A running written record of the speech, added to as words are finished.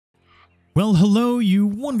Well, hello, you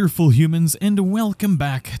wonderful humans, and welcome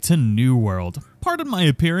back to New World. Pardon my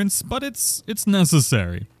appearance, but it's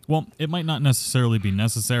necessary. Well, it might not necessarily be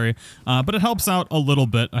necessary, but it helps out a little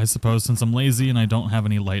bit, I suppose, since I'm lazy and I don't have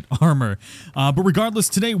any light armor. But regardless,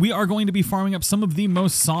 today we are going to be farming up some of the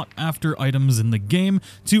most sought-after items in the game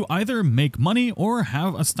to either make money or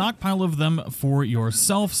have a stockpile of them for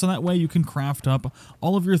yourself, so that way you can craft up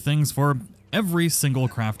all of your things for every single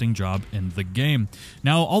crafting job in the game.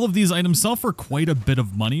 Now, all of these items sell for quite a bit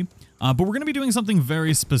of money, but we're going to be doing something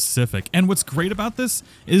very specific. And what's great about this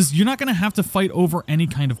is you're not going to have to fight over any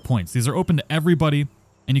kind of points. These are open to everybody,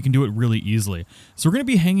 and you can do it really easily. So we're going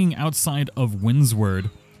to be hanging outside of Windsward,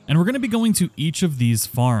 and we're going to be going to each of these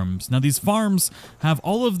farms. Now, these farms have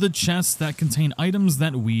all of the chests that contain items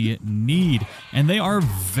that we need, and they are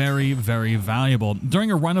very, very valuable.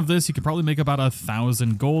 During a run of this, you could probably make about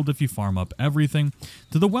 1,000 gold if you farm up everything.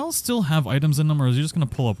 Do the wells still have items in them, or is you just going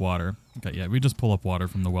to pull up water? Okay, yeah, we just pull up water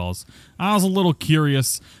from the wells. I was a little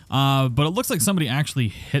curious, but it looks like somebody actually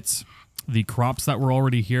hits the crops that were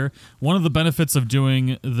already here. One of the benefits of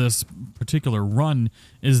doing this particular run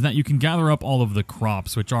is that you can gather up all of the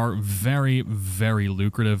crops, which are very, very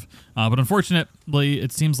lucrative. But unfortunately,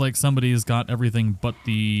 it seems like somebody's got everything but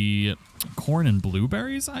the corn and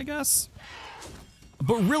blueberries, I guess.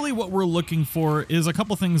 But really what we're looking for is a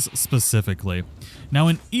couple things specifically. Now,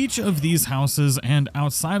 in each of these houses and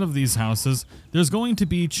outside of these houses, there's going to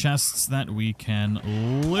be chests that we can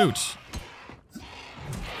loot.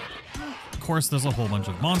 Of course, there's a whole bunch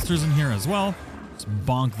of monsters in here as well. Just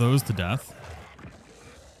bonk those to death.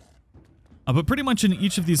 But pretty much in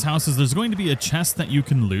each of these houses, there's going to be a chest that you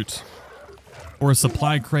can loot, or a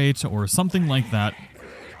supply crate, or something like that.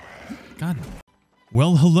 God.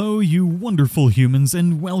 Well, hello, you wonderful humans,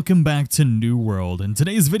 and welcome back to New World. In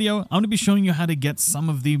today's video, I'm going to be showing you how to get some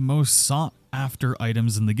of the most sought-after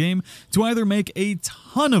items in the game to either make a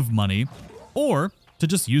ton of money, or to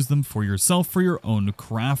just use them for yourself for your own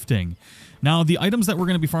crafting. Now, the items that we're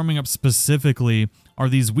going to be farming up specifically are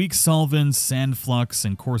these weak solvents, sand flux,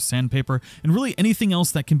 and coarse sandpaper, and really anything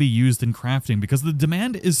else that can be used in crafting, because the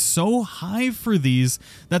demand is so high for these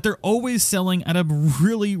that they're always selling at a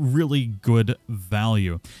really, really good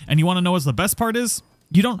value. And you want to know what the best part is?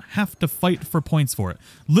 You don't have to fight for points for it.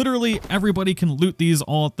 Literally, everybody can loot these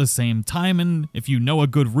all at the same time, and if you know a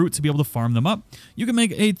good route to be able to farm them up, you can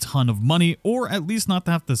make a ton of money, or at least not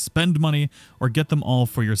to have to spend money or get them all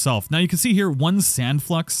for yourself. Now, you can see here, one sand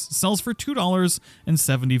flux sells for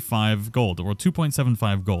 $2.75 gold, or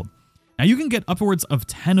 2.75 gold. Now, you can get upwards of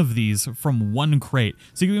 10 of these from one crate,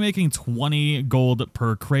 so you can be making 20 gold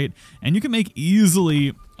per crate, and you can make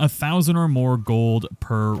easily 1,000 or more gold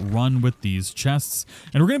per run with these chests.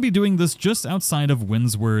 And we're going to be doing this just outside of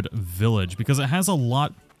Windsward Village, because it has a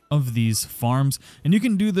lot of these farms, and you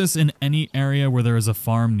can do this in any area where there is a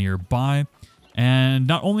farm nearby. And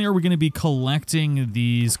not only are we going to be collecting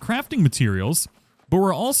these crafting materials, but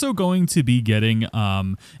we're also going to be getting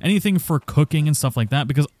anything for cooking and stuff like that,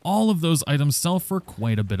 because all of those items sell for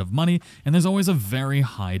quite a bit of money, and there's always a very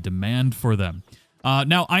high demand for them.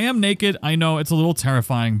 Now, I am naked. I know it's a little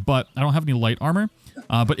terrifying, but I don't have any light armor.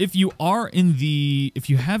 But if you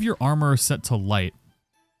have your armor set to light,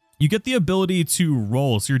 you get the ability to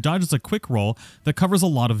roll. So your dodge is a quick roll that covers a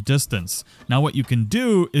lot of distance. Now, what you can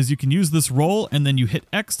do is you can use this roll, and then you hit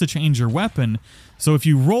X to change your weapon. So if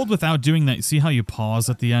you rolled without doing that, you see how you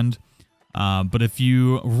pause at the end? But if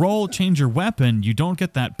you roll, change your weapon, you don't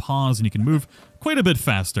get that pause, and you can move quite a bit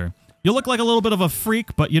faster. You look like a little bit of a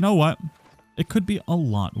freak, but you know what? It could be a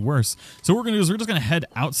lot worse. So what we're going to do is we're just going to head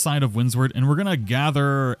outside of Windsward, and we're going to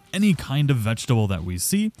gather any kind of vegetable that we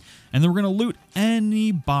see, and then we're going to loot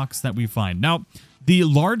any box that we find. Now, the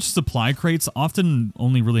large supply crates often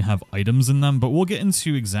only really have items in them, but we'll get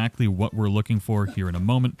into exactly what we're looking for here in a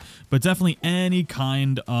moment. But definitely any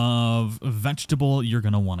kind of vegetable you're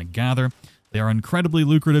going to want to gather. They are incredibly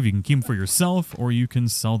lucrative. You can keep them for yourself, or you can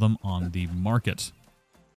sell them on the market.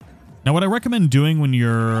 Now, what I recommend doing when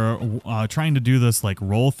you're trying to do this like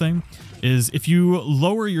roll thing is if you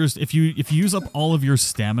use up all of your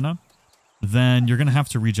stamina, then you're gonna have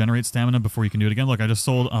to regenerate stamina before you can do it again. Look, I just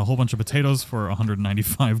sold a whole bunch of potatoes for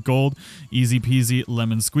 195 gold, easy peasy,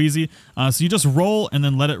 lemon squeezy. So you just roll and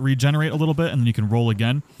then let it regenerate a little bit, and then you can roll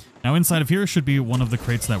again. Now, inside of here should be one of the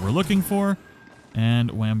crates that we're looking for, and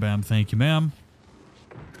wham bam, thank you, ma'am.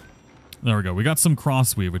 There we go. We got some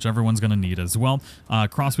crossweave, which everyone's going to need as well.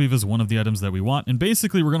 Crossweave is one of the items that we want. And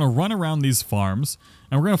basically, we're going to run around these farms,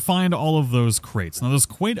 and we're going to find all of those crates. Now, there's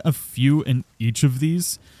quite a few in each of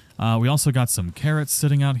these. We also got some carrots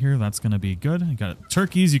sitting out here. That's going to be good. You got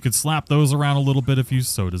turkeys. You could slap those around a little bit if you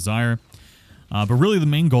so desire. But really the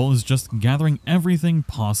main goal is just gathering everything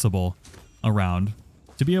possible around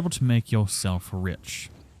to be able to make yourself rich.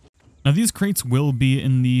 Now these crates will be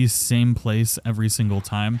in the same place every single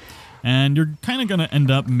time, and you're kind of going to end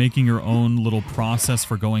up making your own little process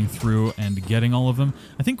for going through and getting all of them.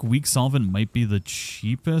 I think weak solvent might be the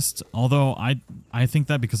cheapest, although I think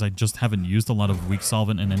that because I just haven't used a lot of weak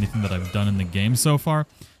solvent in anything that I've done in the game so far.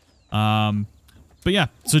 But yeah,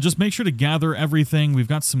 so just make sure to gather everything. We've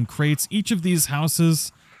got some crates. Each of these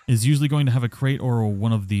houses is usually going to have a crate or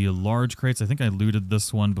one of the large crates. I think I looted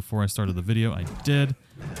this one before I started the video. I did.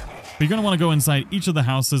 But you're going to want to go inside each of the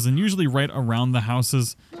houses, and usually right around the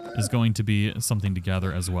houses is going to be something to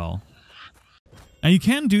gather as well. Now you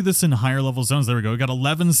can do this in higher level zones. There we go. We got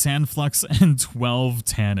 11 sand flux and 12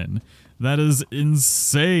 tannin. That is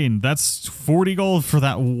insane. That's 40 gold for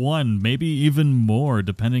that one, maybe even more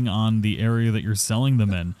depending on the area that you're selling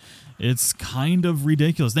them in. It's kind of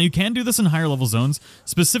ridiculous. Now you can do this in higher level zones,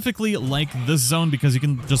 specifically like this zone, because you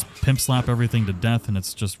can just pimp slap everything to death and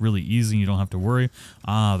it's just really easy. You don't have to worry.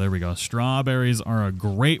 Ah, there we go. Strawberries are a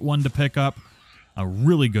great one to pick up. A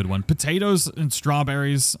really good one. Potatoes and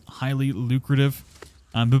strawberries, highly lucrative.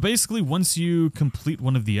 But basically, once you complete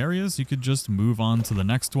one of the areas, you could just move on to the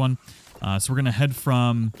next one. So we're going to head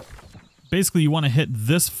from... Basically, you want to hit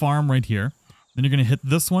this farm right here. Then you're going to hit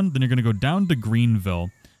this one. Then you're going to go down to Greenville.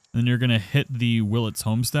 Then you're going to hit the Willett's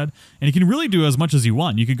Homestead. And you can really do as much as you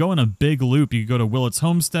want. You could go in a big loop. You could go to Willett's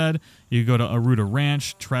Homestead. You could go to Aruda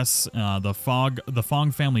Ranch, Tress, the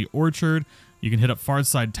Fong Family Orchard. You can hit up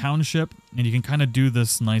Farside Township. And you can kind of do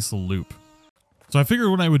this nice loop. So I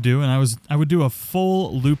figured what I would do, and I would do a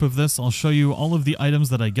full loop of this. I'll show you all of the items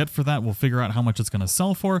that I get for that. We'll figure out how much it's going to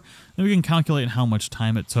sell for. Then we can calculate how much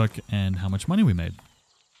time it took and how much money we made.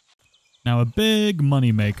 Now a big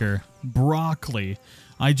money maker, broccoli.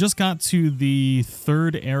 I just got to the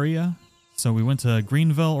third area. So we went to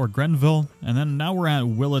Greenville or Grenville, and then now we're at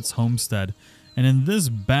Willett's Homestead. And in this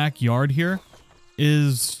backyard here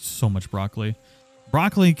is so much broccoli.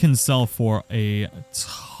 Broccoli can sell for a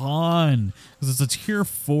ton because it's a tier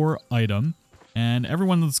 4 item, and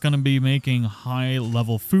everyone that's going to be making high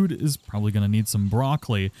level food is probably going to need some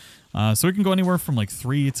broccoli. So it can go anywhere from like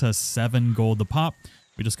 3 to 7 gold a pop.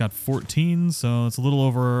 We just got 14, so it's a little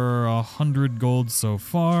over 100 gold so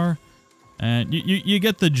far, and you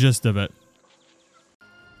get the gist of it.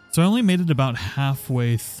 So I only made it about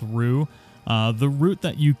halfway through the route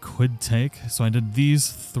that you could take. So I did these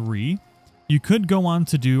 3. You could go on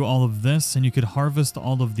to do all of this, and you could harvest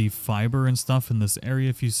all of the fiber and stuff in this area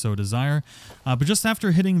if you so desire. But just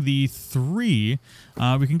after hitting the 3,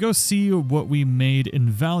 we can go see what we made in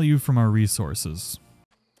value from our resources.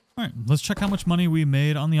 All right, let's check how much money we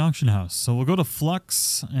made on the auction house. So we'll go to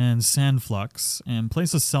Flux and Sand Flux and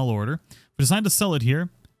place a sell order. We decide to sell it here.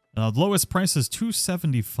 The lowest price is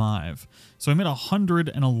 275. So I made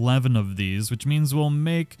 111 of these, which means we'll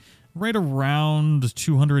make right around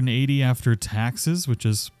 280 after taxes, which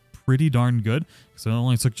is pretty darn good. So it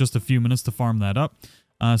only took just a few minutes to farm that up.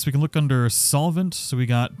 So we can look under solvent. So we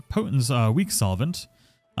got weak solvent.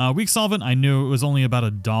 Weak solvent, I knew it was only about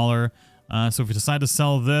 $1. So if we decide to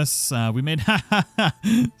sell this, we made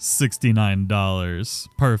 $69.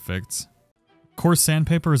 Perfect. Coarse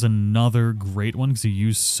sandpaper is another great one because you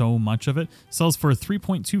use so much of it. Sells for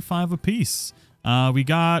 3.25 a piece. We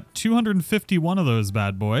got 251 of those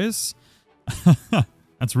bad boys.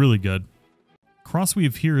 That's really good.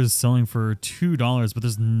 Crossweave here is selling for $2, but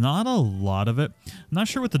there's not a lot of it. I'm not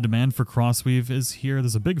sure what the demand for crossweave is here.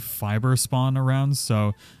 There's a big fiber spawn around,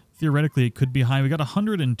 so theoretically it could be high. We got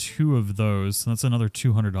 102 of those, so that's another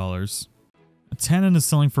 $200. Tannin is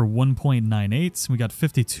selling for 1.98. We got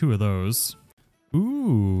 52 of those.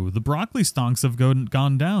 Ooh, the broccoli stonks have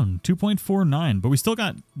gone down, 2.49, but we still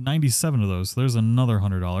got 97 of those. So there's another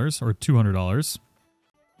 $100 or $200.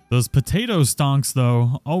 Those potato stonks,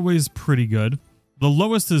 though, always pretty good. The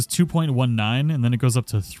lowest is 2.19, and then it goes up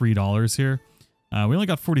to $3 here. We only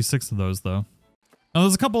got 46 of those, though. Now,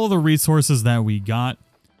 there's a couple other resources that we got,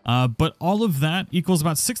 but all of that equals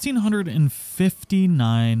about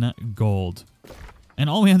 1,659 gold. And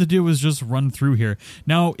all we had to do was just run through here.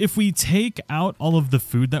 Now, if we take out all of the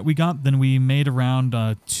food that we got, then we made around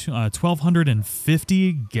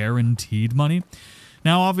 1,250 guaranteed money.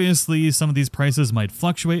 Now, obviously, some of these prices might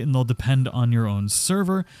fluctuate and they'll depend on your own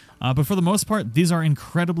server. But for the most part, these are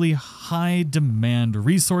incredibly high demand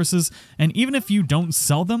resources. And even if you don't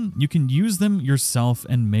sell them, you can use them yourself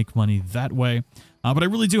and make money that way. But I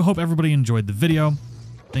really do hope everybody enjoyed the video.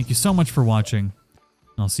 Thank you so much for watching.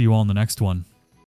 I'll see you all in the next one.